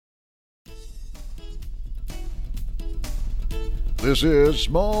This is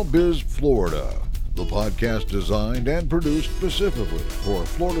Small Biz Florida, the podcast designed and produced specifically for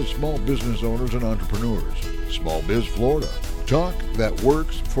Florida small business owners and entrepreneurs. Small Biz Florida, talk that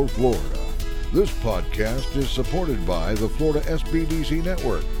works for Florida. This podcast is supported by the Florida SBDC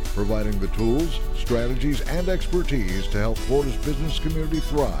Network, providing the tools, strategies, and expertise to help Florida's business community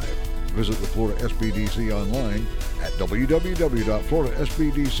thrive. Visit the Florida SBDC online at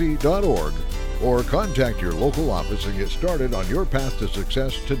www.floridasbdc.org or contact your local office and get started on your path to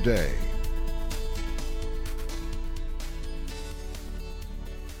success today.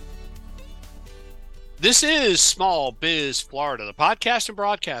 This is Small Biz Florida, the podcast and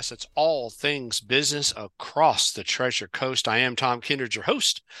broadcast that's all things business across the Treasure Coast. I am Tom Kindred, your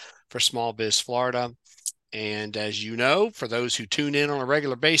host for Small Biz Florida. And as you know, for those who tune in on a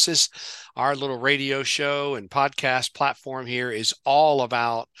regular basis, our little radio show and podcast platform here is all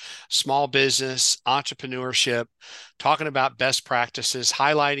about small business, entrepreneurship, talking about best practices,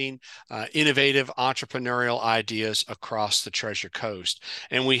 highlighting innovative entrepreneurial ideas across the Treasure Coast.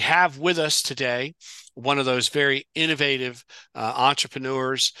 And we have with us today one of those very innovative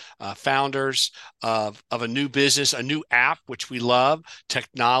entrepreneurs, founders of a new business, a new app, which we love,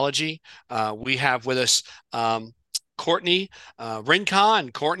 technology. We have with us Courtney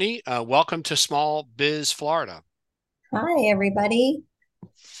Rincon. Courtney, welcome to Small Biz Florida. Hi, everybody.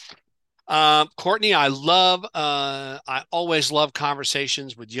 Courtney, I always love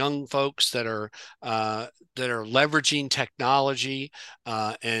conversations with young folks that are leveraging technology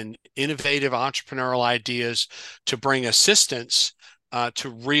and innovative entrepreneurial ideas to bring assistance to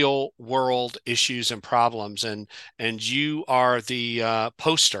real world issues and problems. And you are the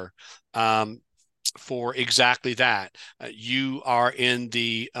poster for exactly that. You are in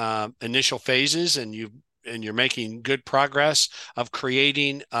the initial phases, and you're making good progress of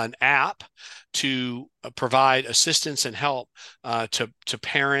creating an app to provide assistance and help to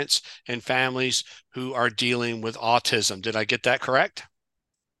parents and families who are dealing with autism. Did I get that correct?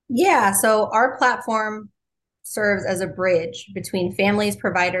 Yeah, so our platform serves as a bridge between families,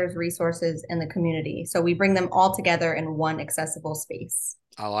 providers, resources, and the community. So we bring them all together in one accessible space.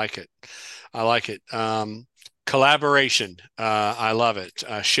 I like it. Collaboration. I love it.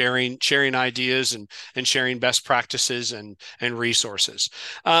 Sharing ideas and sharing best practices and resources.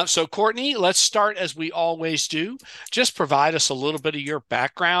 So Courtney, let's start as we always do. Just provide us a little bit of your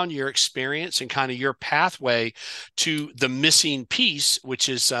background, your experience, and kind of your pathway to the missing piece, which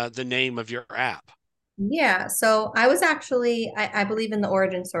is the name of your app. Yeah, so I was actually, I believe in the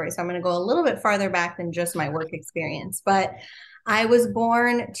origin story. So I'm going to go a little bit farther back than just my work experience. But I was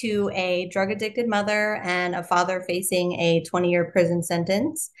born to a drug-addicted mother and a father facing a 20-year prison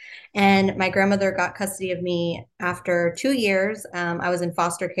sentence. And my grandmother got custody of me after 2 years. I was in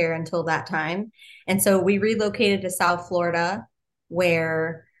foster care until that time. And so we relocated to South Florida,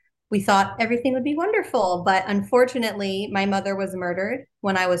 where we thought everything would be wonderful. But unfortunately, my mother was murdered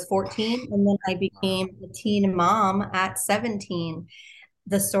when I was 14, and then I became a teen mom at 17.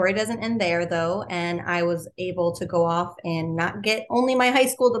 The story doesn't end there, though, and I was able to go off and not get only my high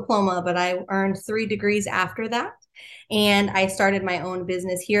school diploma, but I earned 3 degrees after that. And I started my own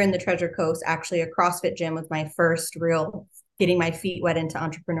business here in the Treasure Coast, actually a CrossFit gym, with my first real getting my feet wet into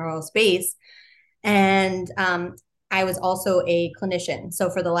entrepreneurial space. And I was also a clinician. So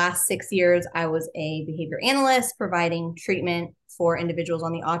for the last 6 years, I was a behavior analyst providing treatment for individuals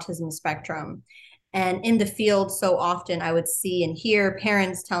on the autism spectrum. And in the field, so often I would see and hear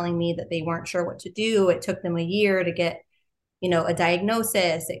parents telling me that they weren't sure what to do. It took them a year to get, a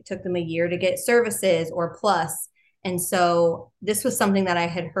diagnosis. It took them a year to get services or plus. And so this was something that I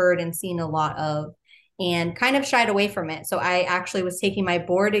had heard and seen a lot of and kind of shied away from it. So I actually was taking my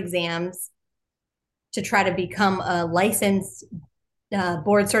board exams to try to become a licensed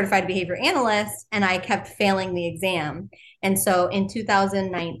board certified behavior analyst, and I kept failing the exam. And so in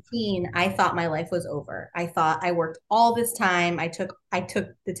 2019, I thought my life was over. I thought I worked all this time. I took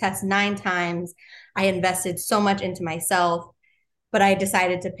the test 9 times. I invested so much into myself, but I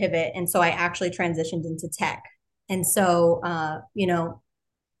decided to pivot. And so I actually transitioned into tech. And so, the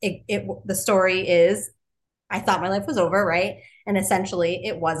story is I thought my life was over, right? And essentially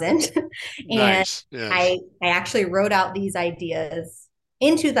it wasn't. And Nice. Yes. I actually wrote out these ideas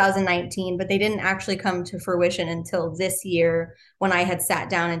in 2019, but they didn't actually come to fruition until this year when I had sat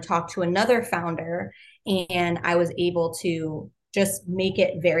down and talked to another founder, and I was able to just make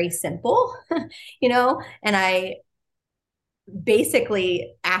it very simple, and I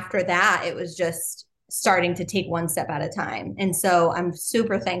basically, after that, it was just starting to take one step at a time. And so I'm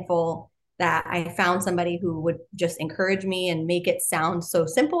super thankful that I found somebody who would just encourage me and make it sound so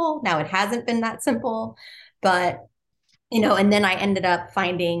simple. Now, it hasn't been that simple, but And then I ended up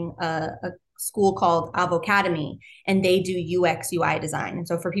finding a school called Avocademy, and they do UX UI design. And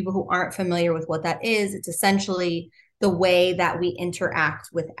so for people who aren't familiar with what that is, it's essentially the way that we interact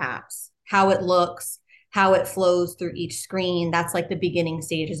with apps, how it looks, how it flows through each screen. That's like the beginning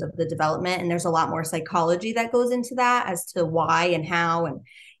stages of the development. And there's a lot more psychology that goes into that as to why and how, and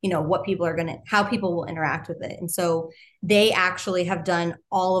what people are how people will interact with it. And so they actually have done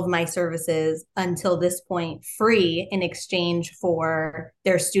all of my services until this point free in exchange for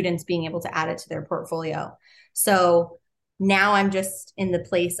their students being able to add it to their portfolio. So now I'm just in the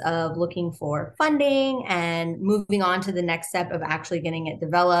place of looking for funding and moving on to the next step of actually getting it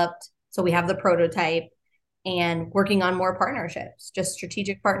developed. So we have the prototype and working on more partnerships, just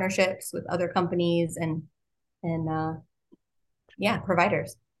strategic partnerships with other companies and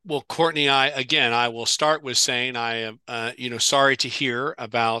providers. Well, Courtney, I will start with saying I am, sorry to hear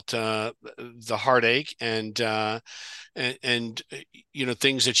about the heartache and things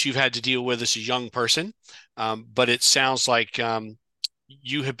that you've had to deal with as a young person. But it sounds like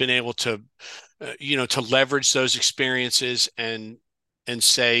you have been able to leverage those experiences and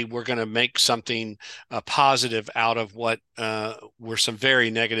say we're going to make something positive out of what were some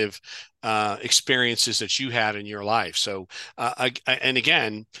very negative experiences that you had in your life. So, and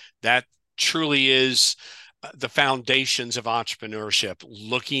again, that truly is the foundations of entrepreneurship,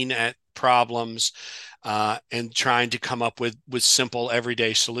 looking at problems and trying to come up with simple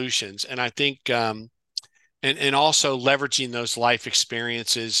everyday solutions. And I think and also leveraging those life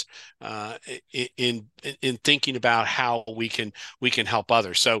experiences in thinking about how we can help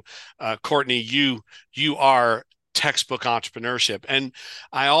others. So, Courtney, you are textbook entrepreneurship, and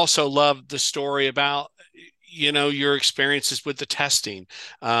I also love the story about your experiences with the testing.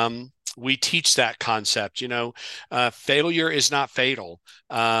 We teach that concept. Failure is not fatal.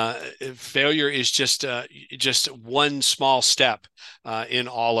 Failure is just one small step in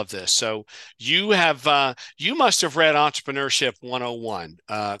all of this. So you must have read Entrepreneurship 101,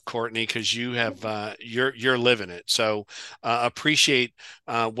 Courtney, because you're living it. So appreciate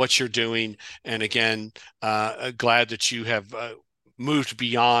what you're doing, and again, glad that you have moved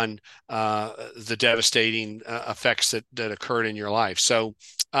beyond the devastating effects that occurred in your life. So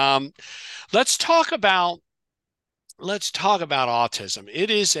let's talk about autism. It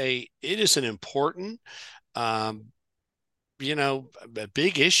is an important um, a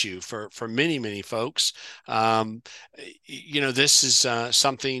big issue for many folks. This is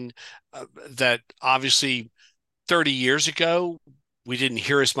something that obviously 30 years ago we didn't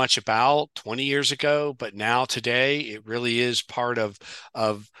hear as much about, 20 years ago, but now today it really is part of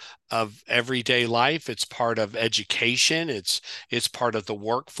everyday life. It's part of education. It's part of the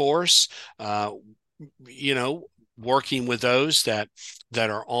workforce. You know, working with those that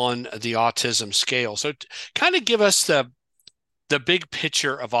are on the autism scale. So kind of give us the big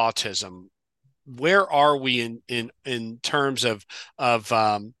picture of autism. Where are we in terms of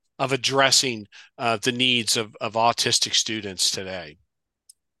addressing the needs of autistic students today?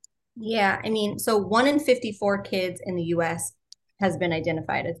 Yeah, I mean, so 1 in 54 kids in the US has been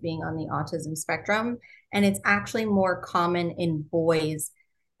identified as being on the autism spectrum, and it's actually more common in boys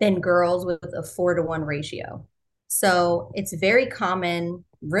than girls with a 4-to-1 ratio. So it's very common,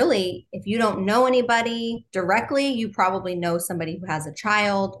 really, if you don't know anybody directly, you probably know somebody who has a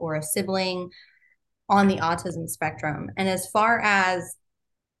child or a sibling on the autism spectrum. And as far as,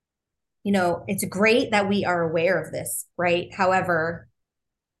 it's great that we are aware of this, right? However,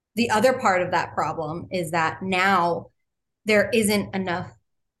 the other part of that problem is that now there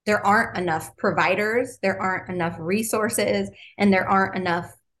aren't enough providers, there aren't enough resources, and there aren't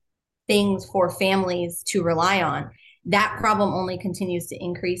enough things for families to rely on. That problem only continues to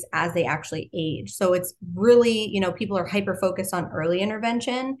increase as they actually age. So it's really, people are hyper focused on early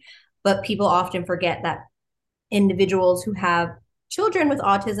intervention, but people often forget that individuals who have children with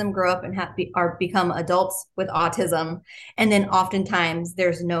autism grow up and become adults with autism, and then oftentimes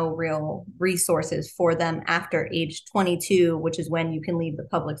there's no real resources for them after age 22, which is when you can leave the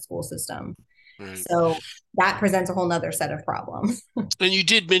public school system. Right. So that presents a whole nother set of problems. And you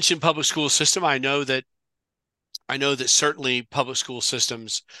did mention public school system. I know that certainly public school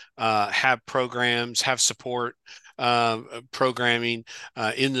systems have programs, have support programming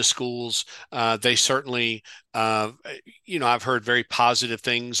in the schools. They certainly, I've heard very positive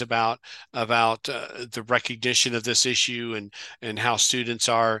things about the recognition of this issue and how students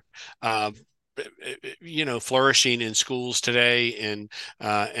are. Flourishing in schools today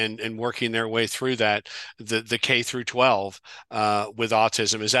and working their way through that the K through 12 with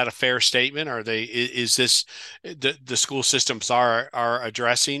autism. Is that a fair statement? Is this the school systems are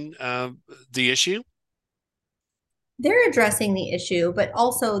addressing the issue? they're addressing the issue, but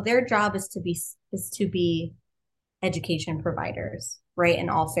also their job is to be education providers, right? In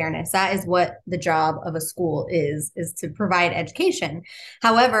all fairness, that is what the job of a school is to provide education.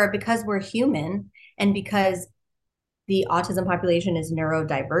 However, because we're human and because the autism population is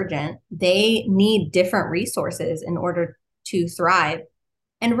neurodivergent, they need different resources in order to thrive.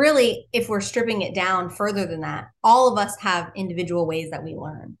 And really, if we're stripping it down further than that, all of us have individual ways that we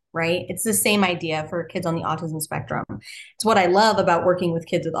learn, right? It's the same idea for kids on the autism spectrum. It's what I love about working with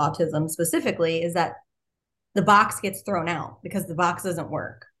kids with autism specifically is that the box gets thrown out because the box doesn't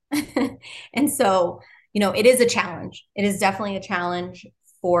work. And so, it is a challenge. It is definitely a challenge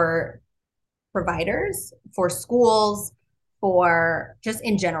for providers, for schools, for just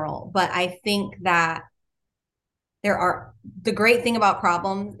in general. But I think that the great thing about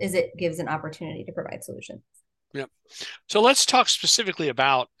problems is it gives an opportunity to provide solutions. Yep. So let's talk specifically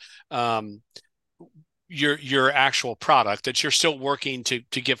about your actual product that you're still working to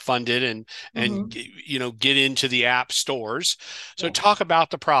get funded and get into the app stores. So talk about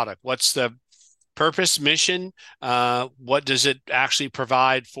the product. What's the purpose, mission? What does it actually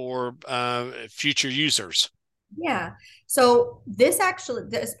provide for future users? Yeah. So this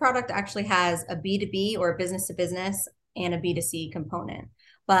product actually has a B2B or business to business and a B2C component.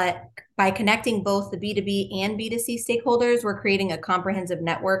 But by connecting both the B2B and B2C stakeholders, we're creating a comprehensive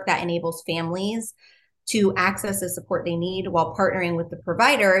network that enables families to access the support they need while partnering with the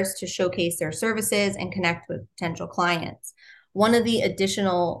providers to showcase their services and connect with potential clients. One of the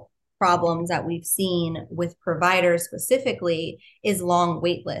additional problems that we've seen with providers specifically is long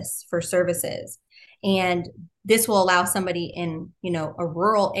wait lists for services. And this will allow somebody in, a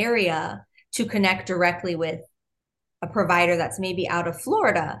rural area to connect directly with a provider that's maybe out of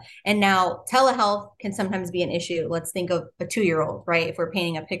Florida. And now telehealth can sometimes be an issue. Let's think of a 2-year-old, right? If we're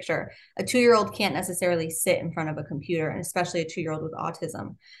painting a picture, a 2-year-old can't necessarily sit in front of a computer, and especially a 2-year-old with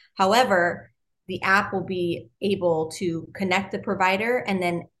autism. However, the app will be able to connect the provider and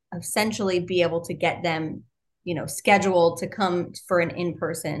then essentially be able to get them, scheduled to come for an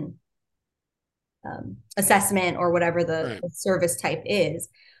in-person assessment or whatever the service type is,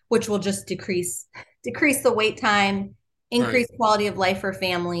 which will just decrease the wait time, increase quality of life for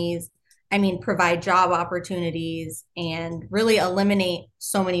families. Provide job opportunities and really eliminate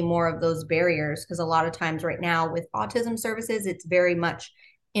so many more of those barriers. Because a lot of times right now with autism services, it's very much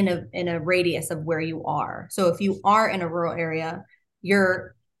in a radius of where you are. So if you are in a rural area,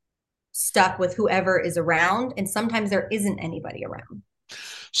 you're stuck with whoever is around, and sometimes there isn't anybody around.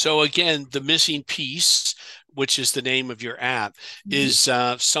 So again, the missing piece, which is the name of your app, is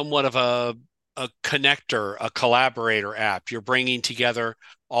somewhat of a connector, a collaborator app. You're bringing together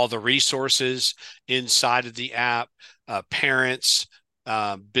all the resources inside of the app. Parents,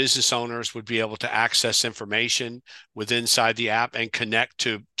 business owners would be able to access information inside the app and connect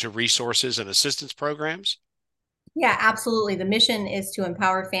to resources and assistance programs. Yeah, absolutely. The mission is to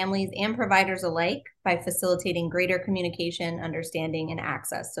empower families and providers alike by facilitating greater communication, understanding, and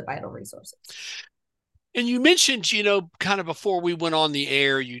access to vital resources. And you mentioned, kind of before we went on the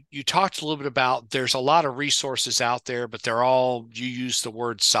air, you talked a little bit about there's a lot of resources out there, but you use the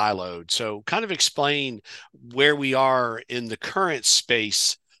word siloed. So kind of explain where we are in the current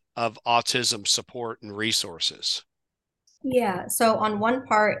space of autism support and resources. Yeah. So on one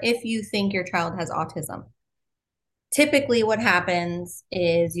part, if you think your child has autism, typically what happens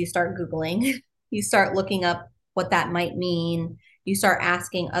is you start Googling, you start looking up what that might mean. You start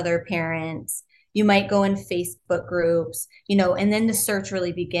asking other parents. You might go in Facebook groups, and then the search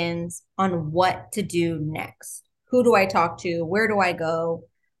really begins on what to do next. Who do I talk to? Where do I go?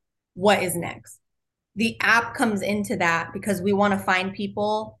 What is next? The app comes into that because we want to find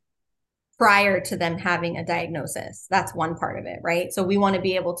people prior to them having a diagnosis. That's one part of it, right? So we want to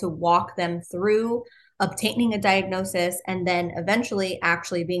be able to walk them through obtaining a diagnosis and then eventually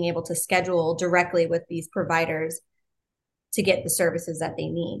actually being able to schedule directly with these providers to get the services that they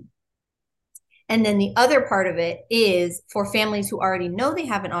need. And then the other part of it is for families who already know they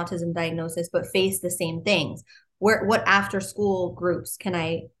have an autism diagnosis, but face the same things. What after school groups can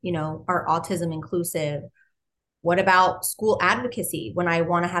are autism inclusive? What about school advocacy when I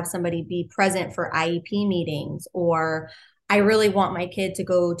want to have somebody be present for IEP meetings, or I really want my kid to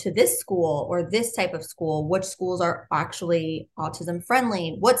go to this school or this type of school? Which schools are actually autism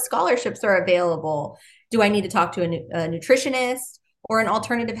friendly? What scholarships are available? Do I need to talk to a nutritionist or an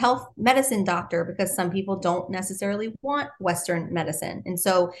alternative health medicine doctor? Because some people don't necessarily want Western medicine. And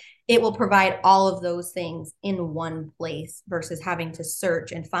so it will provide all of those things in one place versus having to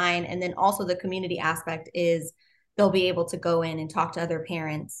search and find. And then also the community aspect is they'll be able to go in and talk to other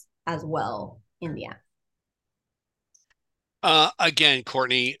parents as well in the app. Again,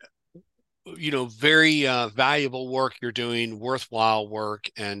 Courtney, very valuable work you're doing, worthwhile work,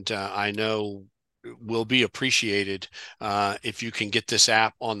 and I know will be appreciated if you can get this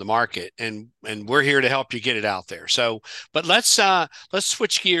app on the market, and we're here to help you get it out there. So, but let's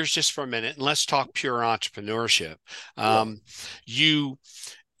switch gears just for a minute and let's talk pure entrepreneurship. Cool. You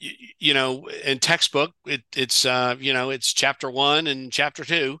in textbook, it's chapter one and chapter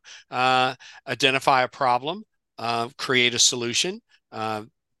two. Identify a problem, create a solution. Uh,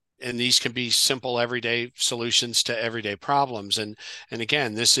 and these can be simple everyday solutions to everyday problems. And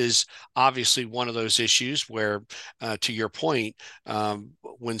again, this is obviously one of those issues where, to your point,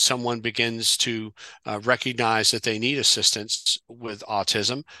 when someone begins to recognize that they need assistance with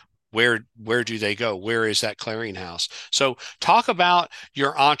autism, where do they go? Where is that clearinghouse? So talk about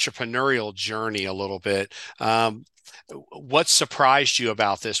your entrepreneurial journey a little bit. What surprised you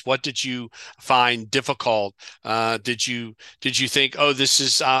about this? What did you find difficult? Did you think, oh, this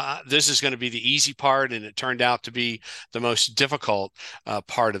is going to be the easy part, and it turned out to be the most difficult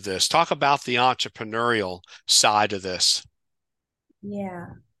part of this? Talk about the entrepreneurial side of this. Yeah,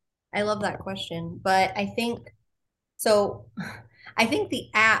 I love that question. But I think so. I think the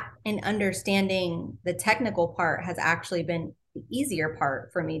app and understanding the technical part has actually been the easier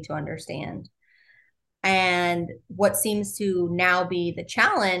part for me to understand. And what seems to now be the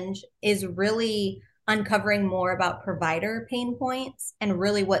challenge is really uncovering more about provider pain points and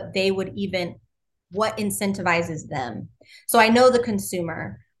really what they would even, what incentivizes them. So I know the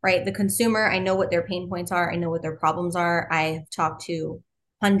consumer, right? The consumer, I know what their pain points are. I know what their problems are. I have talked to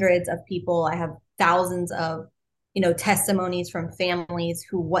hundreds of people. I have thousands of, testimonies from families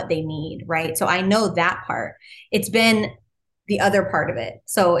who what they need, right? So I know that part. It's been the other part of it.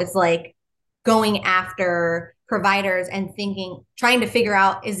 So it's like going after providers and thinking, trying to figure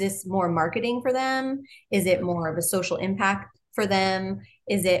out, is this more marketing for them? Is it more of a social impact for them?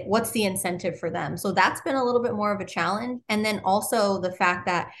 Is it, what's the incentive for them? So that's been a little bit more of a challenge. And then also the fact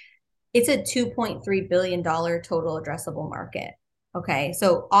that it's a $2.3 billion total addressable market. Okay.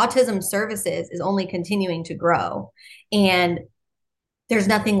 So autism services is only continuing to grow. And there's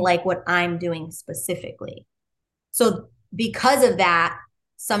nothing like what I'm doing specifically. So because of that,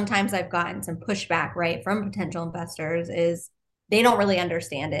 sometimes I've gotten some pushback, right, from potential investors is they don't really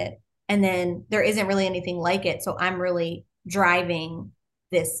understand it. And then there isn't really anything like it. So I'm really driving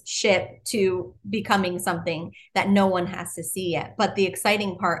this ship to becoming something that no one has to see yet. But the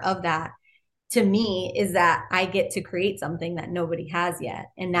exciting part of that to me is that I get to create something that nobody has yet.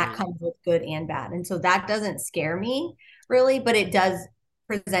 And that Mm, comes with good and bad. And so that doesn't scare me really, but it does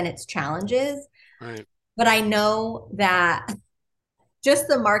present its challenges. right, But I know that just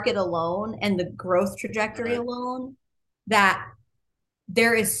the market alone and the growth trajectory right. alone, that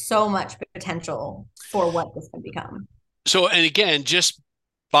there is so much potential for what this can become. So, and again, just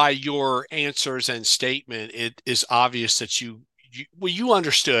by your answers and statement, it is obvious that you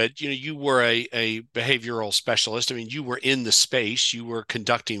understood, you were a behavioral specialist. I mean, you were in the space, you were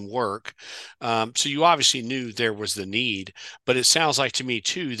conducting work. So you obviously knew there was the need, but it sounds like to me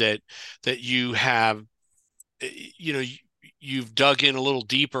too that you have, you know, you've dug in a little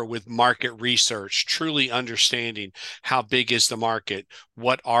deeper with market research, truly understanding how big is the market,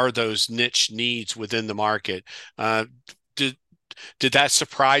 what are those niche needs within the market. Did did that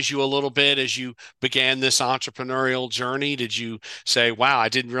surprise you a little bit as you began this entrepreneurial journey? Did you say, wow, I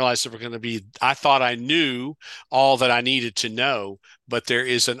didn't realize there were going to be, I thought I knew all that I needed to know, but there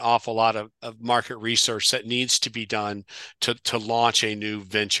is an awful lot of market research that needs to be done to launch a new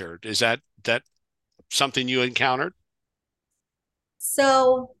venture. Is that something you encountered?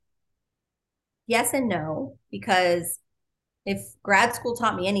 So, yes and no, because if grad school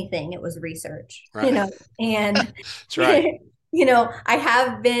taught me anything, it was research, Right. and That's right. I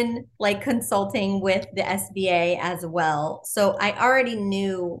have been like consulting with the SBA as well. So I already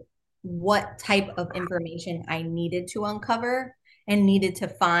knew what type of information I needed to uncover and needed to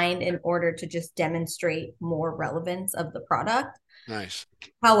find in order to just demonstrate more relevance of the product. Nice.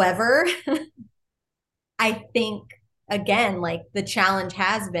 However, I think again, like the challenge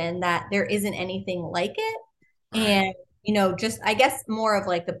has been that there isn't anything like it. Right. And, just I guess more of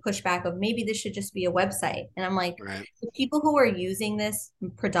like the pushback of maybe this should just be a website. And I'm like, Right. the people who are using this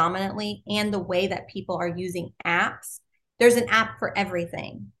predominantly and the way that people are using apps, there's an app for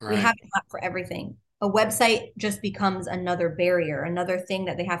everything. We Right. have an app for everything. A website just becomes another barrier, another thing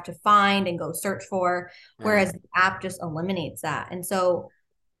that they have to find and go search for, Right. whereas the app just eliminates that. And so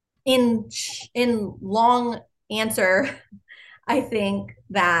in long answer, I think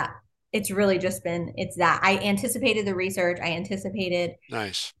that it's really just been it's that I anticipated the research, I anticipated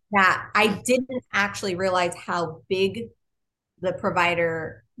Nice. that I didn't actually realize how big the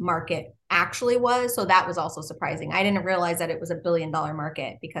provider market actually was. So that was also surprising. I didn't realize that it was $1 billion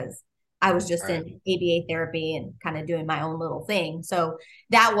market because I was just in ABA therapy and kind of doing my own little thing. So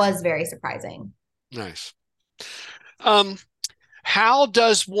that was very surprising. Nice. How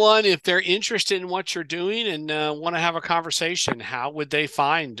does one, if they're interested in what you're doing and want to have a conversation, how would they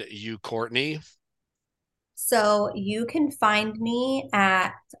find you, Courtney? So you can find me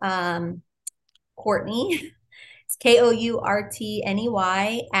at Courtney. It's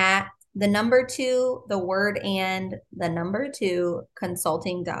KOURTNEY at the number 2, the word and the number 2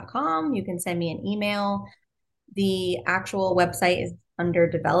 consulting.com. You can send me an email. The actual website is under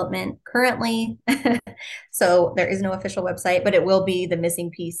development currently. So there is no official website, but it will be the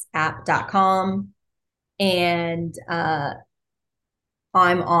missingpieceapp.com. And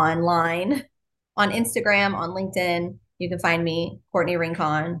I'm online on Instagram, on LinkedIn. You can find me, Courtney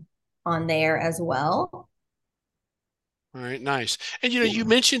Rincon, on there as well. All right, nice. And you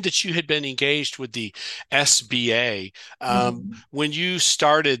mentioned that you had been engaged with the SBA. When you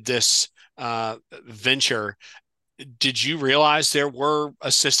started this venture, did you realize there were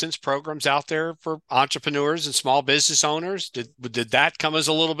assistance programs out there for entrepreneurs and small business owners? Did that come as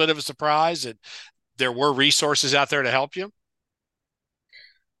a little bit of a surprise that there were resources out there to help you?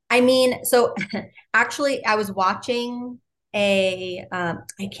 I mean, so actually, I was watching I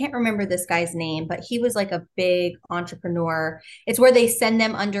can't remember this guy's name, but he was like a big entrepreneur. It's where they send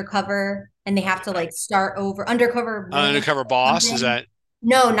them undercover and they have to like start over. Undercover Boss, is that?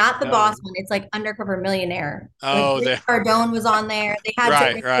 No, not the Boss one. It's like Undercover Millionaire. Oh, like Cardone was on there. They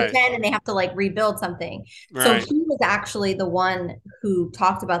had to pretend and they have to like rebuild something. So he was actually the one who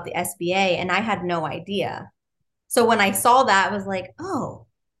talked about the SBA, and I had no idea. So when I saw that, I was like, oh,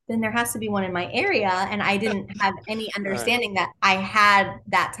 then there has to be one in my area. And I didn't have any understanding that I had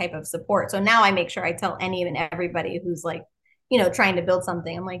that type of support. So now I make sure I tell any and everybody who's like, trying to build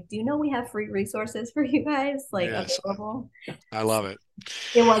something. I'm like, do you know we have free resources for you guys available? I love it.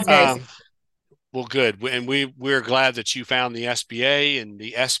 It was very well, good. And we're glad that you found the SBA and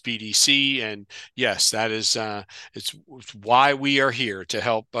the SBDC. And yes, that is it's why we are here, to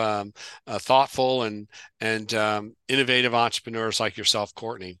help thoughtful and innovative entrepreneurs like yourself,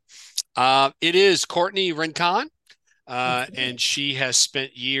 Courtney. It is Courtney Rincon. And she has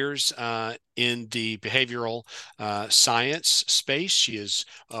spent years in the behavioral science space. She has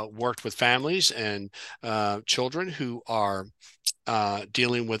worked with families and children who are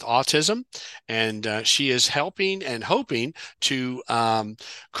dealing with autism, and she is helping and hoping to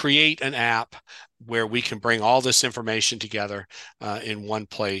create an app where we can bring all this information together in one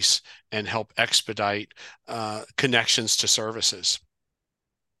place and help expedite connections to services.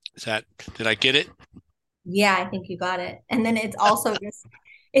 Did I get it? Yeah, I think you got it. And then it's also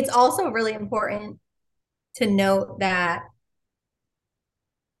really important to note that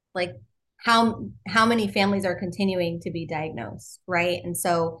like how many families are continuing to be diagnosed, right? And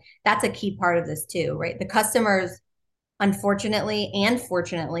so that's a key part of this too, right? The customers, unfortunately and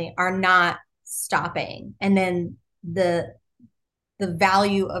fortunately, are not stopping. And then the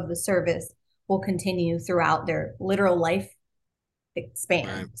value of the service will continue throughout their literal life span.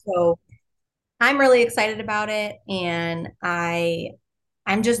 Right. So I'm really excited about it, and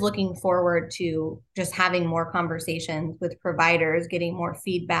I'm just looking forward to just having more conversations with providers, getting more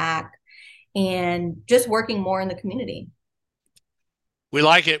feedback, and just working more in the community. We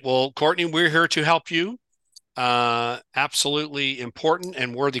like it. Well, Courtney, we're here to help you. Absolutely important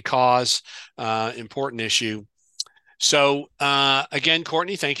and worthy cause, important issue. So again,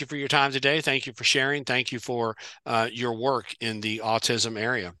 Courtney, thank you for your time today. Thank you for sharing. Thank you for your work in the autism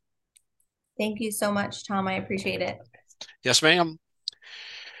area. Thank you so much, Tom. I appreciate it. Yes, ma'am.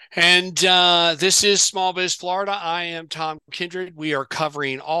 And this is Small Biz Florida. I am Tom Kindred. We are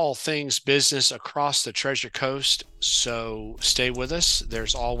covering all things business across the Treasure Coast. So stay with us.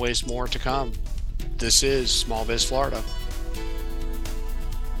 There's always more to come. This is Small Biz Florida.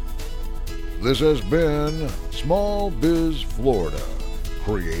 This has been Small Biz Florida,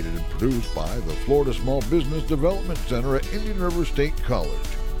 created and produced by the Florida Small Business Development Center at Indian River State College.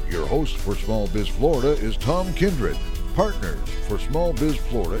 Your host for Small Biz Florida is Tom Kindred. Partners for Small Biz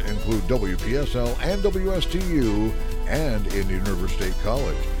Florida include WPSL and WSTU and Indian River State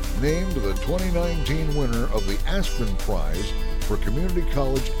College, named the 2019 winner of the Aspen Prize for Community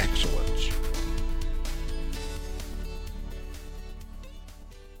College Excellence.